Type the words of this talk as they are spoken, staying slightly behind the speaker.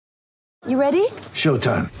You ready?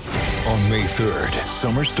 Showtime. On May 3rd,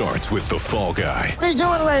 summer starts with The Fall Guy. Let's do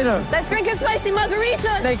it later. Let's drink a spicy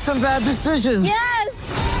margarita. Make some bad decisions.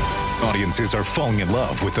 Yes! Audiences are falling in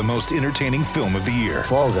love with the most entertaining film of the year.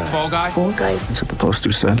 Fall Guy. Fall Guy? Fall guy. That's what the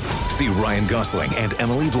poster said. See Ryan Gosling and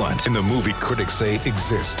Emily Blunt in the movie critics say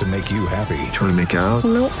exists to make you happy. Trying to make it out?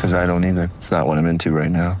 Nope. Because I don't either. It's not what I'm into right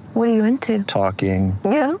now. What are you into? Talking.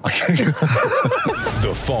 Yeah.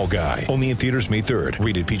 The Fall Guy. Only in theaters May 3rd.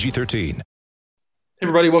 Rated PG-13. Hey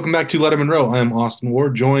everybody, welcome back to Letterman Row. I am Austin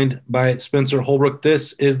Ward, joined by Spencer Holbrook.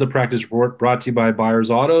 This is the Practice Report brought to you by Byers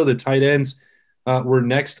Auto. The tight ends were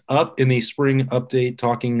next up in the spring update,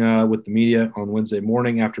 talking with the media on Wednesday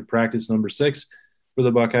morning after practice number 6 for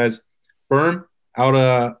the Buckeyes. Berm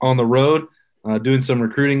out on the road doing some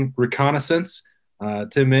recruiting reconnaissance.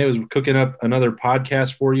 Tim May was cooking up another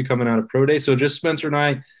podcast for you coming out of Pro Day. So just Spencer and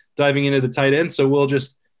I diving into the tight end. So we'll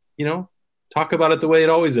just, talk about it the way it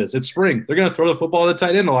always is. It's spring. They're going to throw the football at the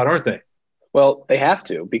tight end a lot, aren't they? Well, they have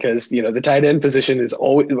to because, the tight end position is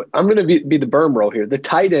always – I'm going to be the berm role here. The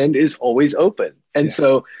tight end is always open. And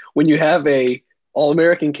so when you have a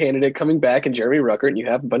All-American candidate coming back in Jeremy Ruckert and you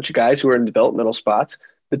have a bunch of guys who are in developmental spots,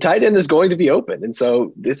 the tight end is going to be open. And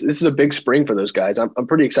so this is a big spring for those guys. I'm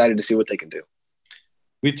pretty excited to see what they can do.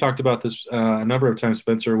 We've talked about this a number of times,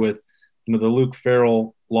 Spencer, with the Luke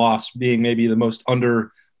Farrell loss being maybe the most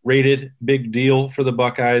underrated big deal for the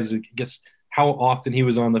Buckeyes. I guess how often he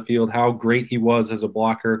was on the field, how great he was as a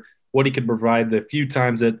blocker, what he could provide the few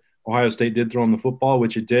times that Ohio State did throw him the football,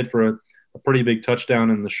 which it did for a pretty big touchdown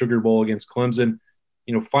in the Sugar Bowl against Clemson.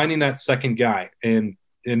 Finding that second guy and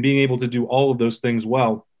being able to do all of those things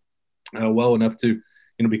well enough to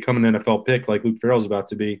become an NFL pick like Luke Farrell's about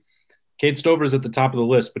to be. Cade Stover's at the top of the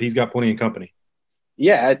list, but he's got plenty of company.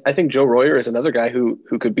 Yeah, I think Joe Royer is another guy who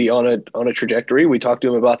could be on a trajectory. We talked to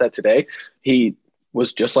him about that today. He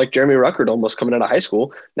was just like Jeremy Ruckert almost coming out of high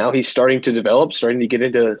school. Now he's starting to develop, starting to get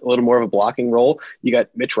into a little more of a blocking role. You got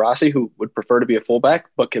Mitch Rossi, who would prefer to be a fullback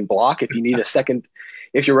but can block if you need a second.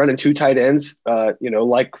 If you're running two tight ends,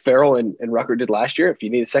 like Farrell and Ruckert did last year, if you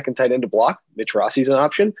need a second tight end to block, Mitch Rossi's an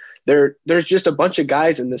option. There's just a bunch of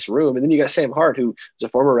guys in this room. And then you got Sam Hart, who is a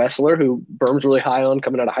former wrestler who Berm's really high on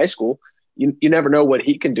coming out of high school. You never know what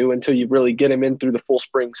he can do until you really get him in through the full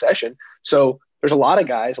spring session. So there's a lot of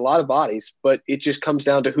guys, a lot of bodies, but it just comes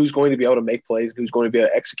down to who's going to be able to make plays, who's going to be able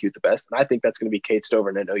to execute the best. And I think that's going to be Cade Stover,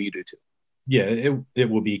 and I know you do too. Yeah, it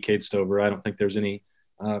will be Cade Stover. I don't think there's any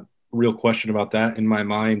real question about that in my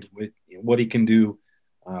mind. With what he can do,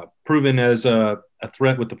 proven as a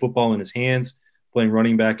threat with the football in his hands, playing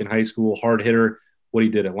running back in high school, hard hitter, what he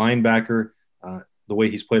did at linebacker, the way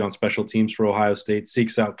he's played on special teams for Ohio State,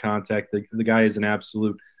 seeks out contact. The guy is an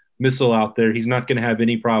absolute missile out there. He's not going to have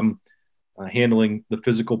any problem handling the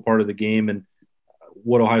physical part of the game and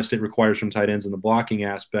what Ohio State requires from tight ends in the blocking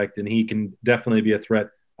aspect, and he can definitely be a threat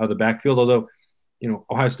out of the backfield. Although,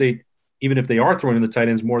 Ohio State, even if they are throwing in the tight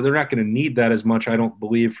ends more, they're not going to need that as much, I don't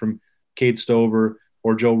believe, from Cade Stover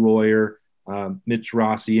or Joe Royer, Mitch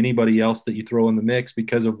Rossi, anybody else that you throw in the mix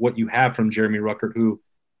because of what you have from Jeremy Ruckert, who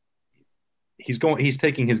he's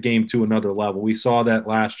taking his game to another level. We saw that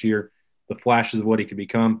last year, the flashes of what he could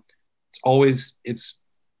become.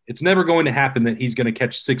 It's never going to happen that he's going to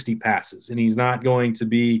catch 60 passes, and he's not going to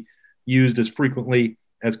be used as frequently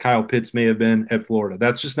as Kyle Pitts may have been at Florida.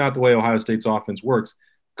 That's just not the way Ohio State's offense works.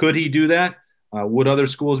 Could he do that? Would other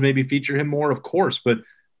schools maybe feature him more? Of course, but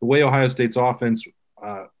the way Ohio State's offense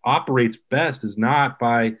operates best is not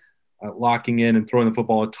by locking in and throwing the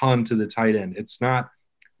football a ton to the tight end. It's not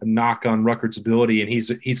a knock on Ruckert's ability, and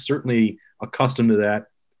he's certainly accustomed to that.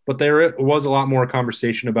 But there was a lot more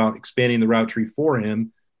conversation about expanding the route tree for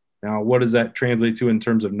him. Now, what does that translate to in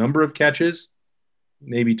terms of number of catches?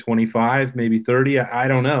 Maybe 25, maybe 30. I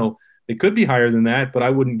don't know. It could be higher than that, but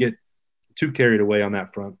I wouldn't get too carried away on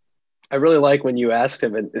that front. I really like when you asked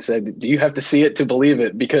him and said, do you have to see it to believe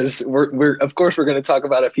it? Because we're of course we're going to talk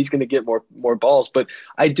about if he's going to get more balls, but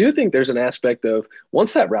I do think there's an aspect of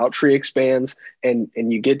once that route tree expands and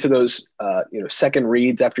you get to those second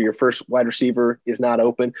reads after your first wide receiver is not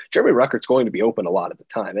open, Jeremy Ruckert's going to be open a lot of the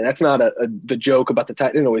time. And that's not the joke about the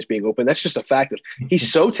tight end always being open. That's just a fact that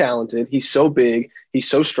he's so talented, he's so big, he's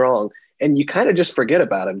so strong. And you kind of just forget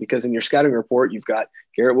about him because in your scouting report, you've got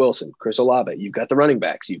Garrett Wilson, Chris Olave, you've got the running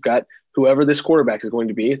backs, you've got whoever this quarterback is going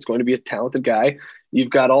to be. It's going to be a talented guy. You've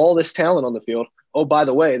got all this talent on the field. Oh, by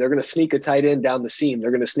the way, they're going to sneak a tight end down the seam.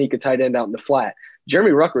 They're going to sneak a tight end out in the flat.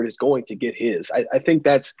 Jeremy Ruckert is going to get his. I think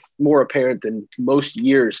that's more apparent than most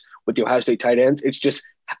years with the Ohio State tight ends. It's just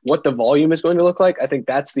what the volume is going to look like. I think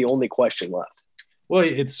that's the only question left. Well,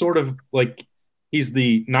 it's sort of like he's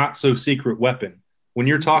the not so secret weapon. when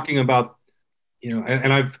you're talking about,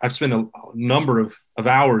 and I've spent a number of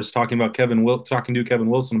hours talking to Kevin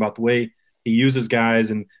Wilson about the way he uses guys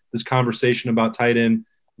and this conversation about tight end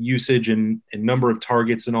usage and number of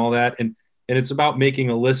targets and all that. And it's about making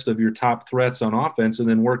a list of your top threats on offense and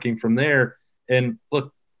then working from there. And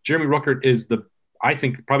look, Jeremy Ruckert is I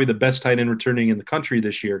think probably the best tight end returning in the country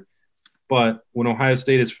this year. But when Ohio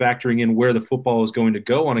State is factoring in where the football is going to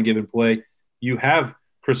go on a given play, you have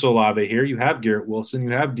Chris Olave here, you have Garrett Wilson,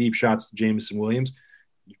 you have deep shots to Jameson Williams,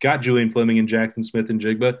 you've got Julian Fleming and Jackson Smith and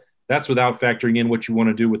Jigba. That's without factoring in what you want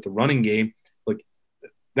to do with the running game. Like,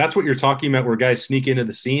 that's what you're talking about, where guys sneak into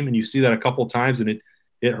the seam, and you see that a couple times, and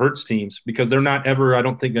it hurts teams because they're not ever, I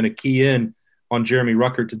don't think, going to key in on Jeremy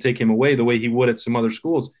Ruckert to take him away the way he would at some other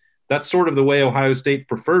schools. That's sort of the way Ohio State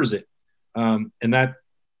prefers it. And that,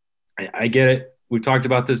 I get it. We've talked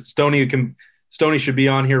about this. Stoney should be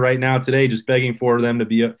on here right now today just begging for them to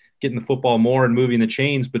be getting the football more and moving the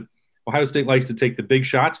chains. But Ohio State likes to take the big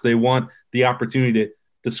shots. They want the opportunity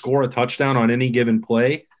to score a touchdown on any given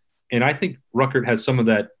play. And I think Ruckert has some of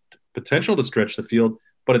that potential to stretch the field,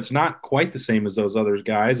 but it's not quite the same as those other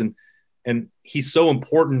guys. And he's so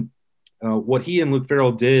important. What he and Luke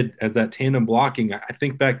Farrell did as that tandem blocking, I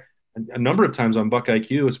think back a number of times on Buck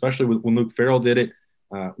IQ, especially when Luke Farrell did it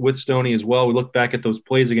with Stoney as well. We look back at those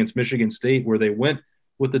plays against Michigan State where they went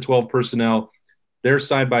with the 12 personnel, they're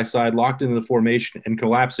side by side, locked into the formation and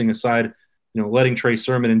collapsing aside, letting Trey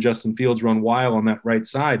Sermon and Justin Fields run wild on that right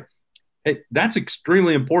side. That's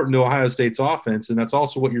extremely important to Ohio State's offense, and that's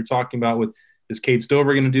also what you're talking about with, is Cade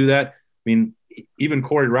Stover going to do that? I mean, even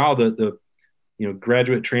Corey Rao, the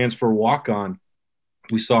graduate transfer walk-on,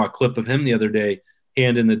 we saw a clip of him the other day,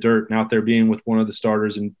 hand in the dirt and out there being with one of the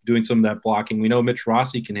starters and doing some of that blocking. We know Mitch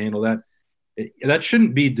Rossi can handle that. That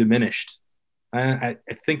shouldn't be diminished. I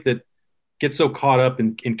think that gets so caught up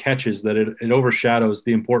in catches that it overshadows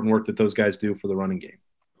the important work that those guys do for the running game.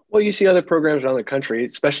 Well, you see other programs around the country,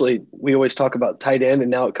 especially we always talk about tight end,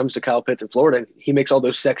 and now it comes to Kyle Pitts in Florida. And he makes all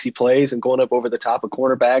those sexy plays and going up over the top of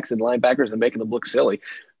cornerbacks and linebackers and making them look silly.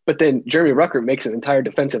 But then Jeremy Ruckert makes an entire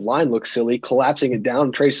defensive line look silly, collapsing it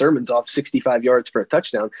down. Trey Sermon's off 65 yards for a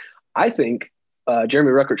touchdown. I think Jeremy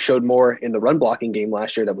Ruckert showed more in the run blocking game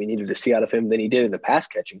last year that we needed to see out of him than he did in the pass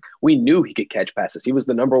catching. We knew he could catch passes. He was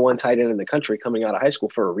the number one tight end in the country coming out of high school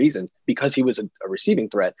for a reason, because he was a receiving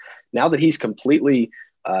threat. Now that he's completely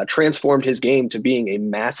transformed his game to being a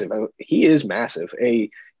massive, he is massive, a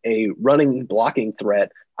running blocking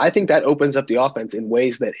threat, I think that opens up the offense in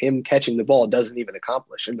ways that him catching the ball doesn't even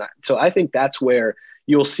accomplish. So I think that's where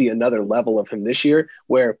you'll see another level of him this year,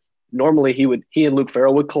 where normally he and Luke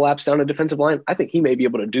Farrell would collapse down a defensive line. I think he may be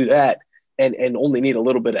able to do that and only need a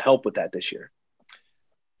little bit of help with that this year.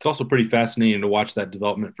 It's also pretty fascinating to watch that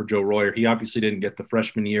development for Joe Royer. He obviously didn't get the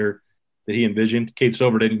freshman year that he envisioned. Cade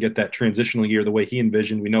Stover didn't get that transitional year the way he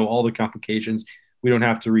envisioned. We know all the complications. We don't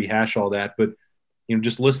have to rehash all that, but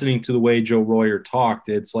just listening to the way Joe Royer talked,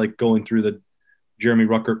 it's like going through the Jeremy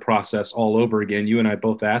Ruckert process all over again. You and I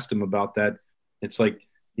both asked him about that. It's like,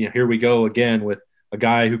 here we go again with a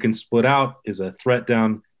guy who can split out, is a threat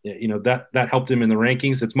down. That helped him in the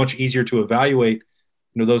rankings. It's much easier to evaluate,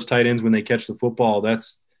 those tight ends when they catch the football.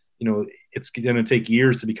 That's, it's going to take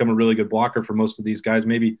years to become a really good blocker for most of these guys.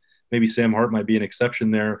 Maybe Sam Hart might be an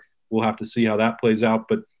exception there. We'll have to see how that plays out.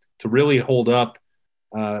 But to really hold up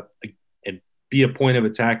and be a point of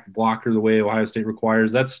attack blocker the way Ohio State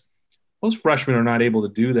requires, most freshmen are not able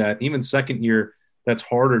to do that. Even second year, that's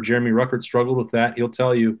harder. Jeremy Ruckert struggled with that. He'll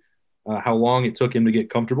tell you how long it took him to get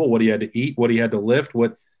comfortable, what he had to eat, what he had to lift,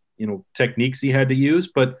 what techniques he had to use.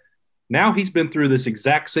 But now he's been through this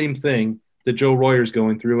exact same thing that Joe Royer's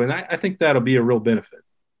going through, and I think that'll be a real benefit.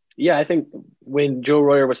 Yeah, I think when Joe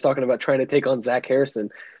Royer was talking about trying to take on Zach Harrison,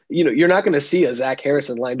 you're not going to see a Zach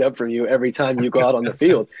Harrison lined up for you every time you go out on the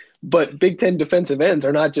field. But Big Ten defensive ends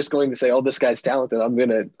are not just going to say, "Oh, this guy's talented. I'm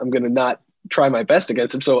gonna not try my best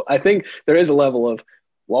against him." So I think there is a level of,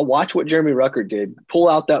 well, watch what Jeremy Ruckert did. Pull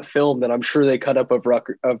out that film that I'm sure they cut up of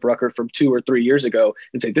Ruckert from 2 or 3 years ago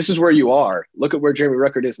and say, "This is where you are. Look at where Jeremy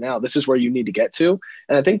Ruckert is now. This is where you need to get to."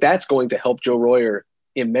 And I think that's going to help Joe Royer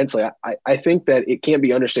immensely. I think that it can't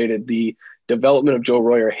be understated. The development of Joe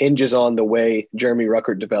Royer hinges on the way Jeremy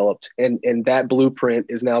Ruckert developed. And that blueprint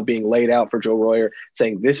is now being laid out for Joe Royer,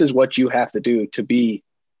 saying this is what you have to do to be,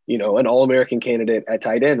 an All-American candidate at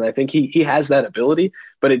tight end. And I think he has that ability,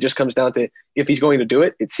 but it just comes down to if he's going to do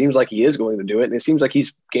it. It seems like he is going to do it. And it seems like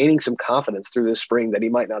he's gaining some confidence through this spring that he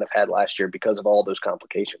might not have had last year because of all those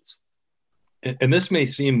complications. And this may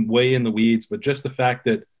seem way in the weeds, but just the fact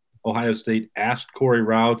that Ohio State asked Corey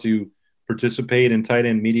Rao to participate in Tight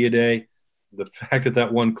End Media Day, the fact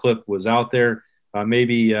that one clip was out there,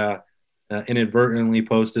 maybe inadvertently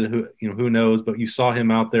posted. Who knows? But you saw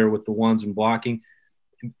him out there with the ones and blocking,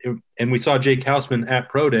 and we saw Jake Houseman at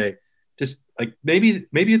Pro Day. Just like maybe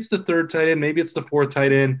it's the third tight end, maybe it's the fourth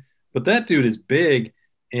tight end, but that dude is big,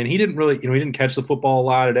 and he didn't really, he didn't catch the football a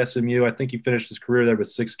lot at SMU. I think he finished his career there with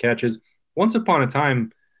 6 catches. Once upon a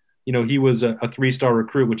time, he was a 3-star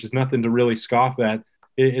recruit, which is nothing to really scoff at.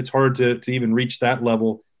 It's hard to even reach that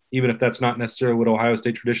level, even if that's not necessarily what Ohio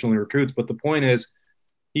State traditionally recruits. But the point is,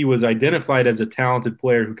 he was identified as a talented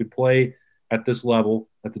player who could play at this level,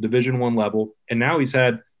 at the Division I level, and now he's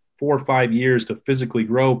had 4 or 5 years to physically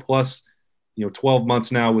grow, plus 12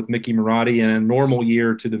 months now with Mickey Marotti and a normal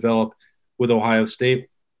year to develop with Ohio State.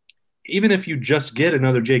 Even if you just get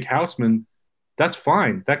another Jake Houseman, that's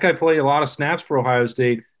fine. That guy played a lot of snaps for Ohio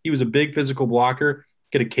State. He was a big physical blocker,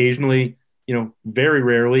 could occasionally, very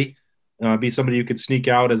rarely, be somebody who could sneak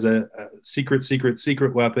out as a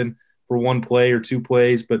secret weapon for 1 play or 2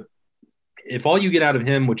 plays. But if all you get out of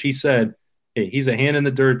him, which he said, hey, he's a hand in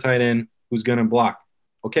the dirt tight end who's going to block.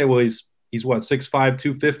 Okay, well, he's what, 6'5",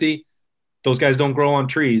 250? Those guys don't grow on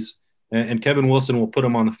trees, and Kevin Wilson will put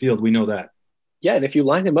him on the field. We know that. Yeah, and if you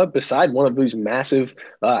line him up beside one of these massive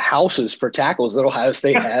houses for tackles that Ohio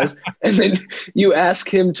State has, and then you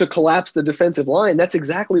ask him to collapse the defensive line, that's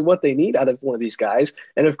exactly what they need out of one of these guys.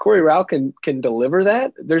 And if Corey Rao can deliver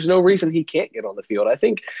that, there's no reason he can't get on the field. I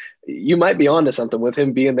think you might be onto something with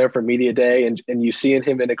him being there for media day and you seeing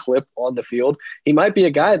him in a clip on the field. He might be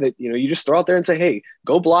a guy that, you just throw out there and say, hey,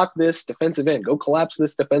 go block this defensive end, go collapse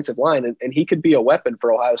this defensive line. And he could be a weapon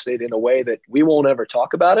for Ohio State in a way that we won't ever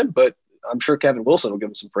talk about him, but I'm sure Kevin Wilson will give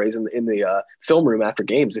him some praise in the film room after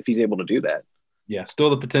games if he's able to do that. Yeah,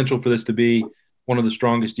 still the potential for this to be one of the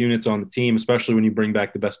strongest units on the team, especially when you bring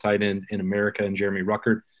back the best tight end in America and Jeremy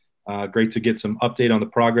Ruckert. Great to get some update on the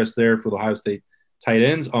progress there for the Ohio State tight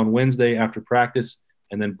ends on Wednesday after practice,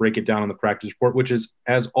 and then break it down on the practice report, which is,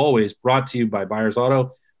 as always, brought to you by Byers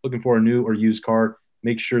Auto. Looking for a new or used car,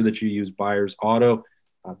 make sure that you use Byers Auto.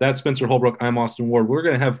 That's Spencer Holbrook. I'm Austin Ward. We're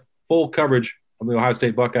going to have full coverage of the Ohio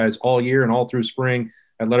State Buckeyes all year and all through spring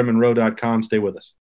at LettermanRow.com. Stay with us.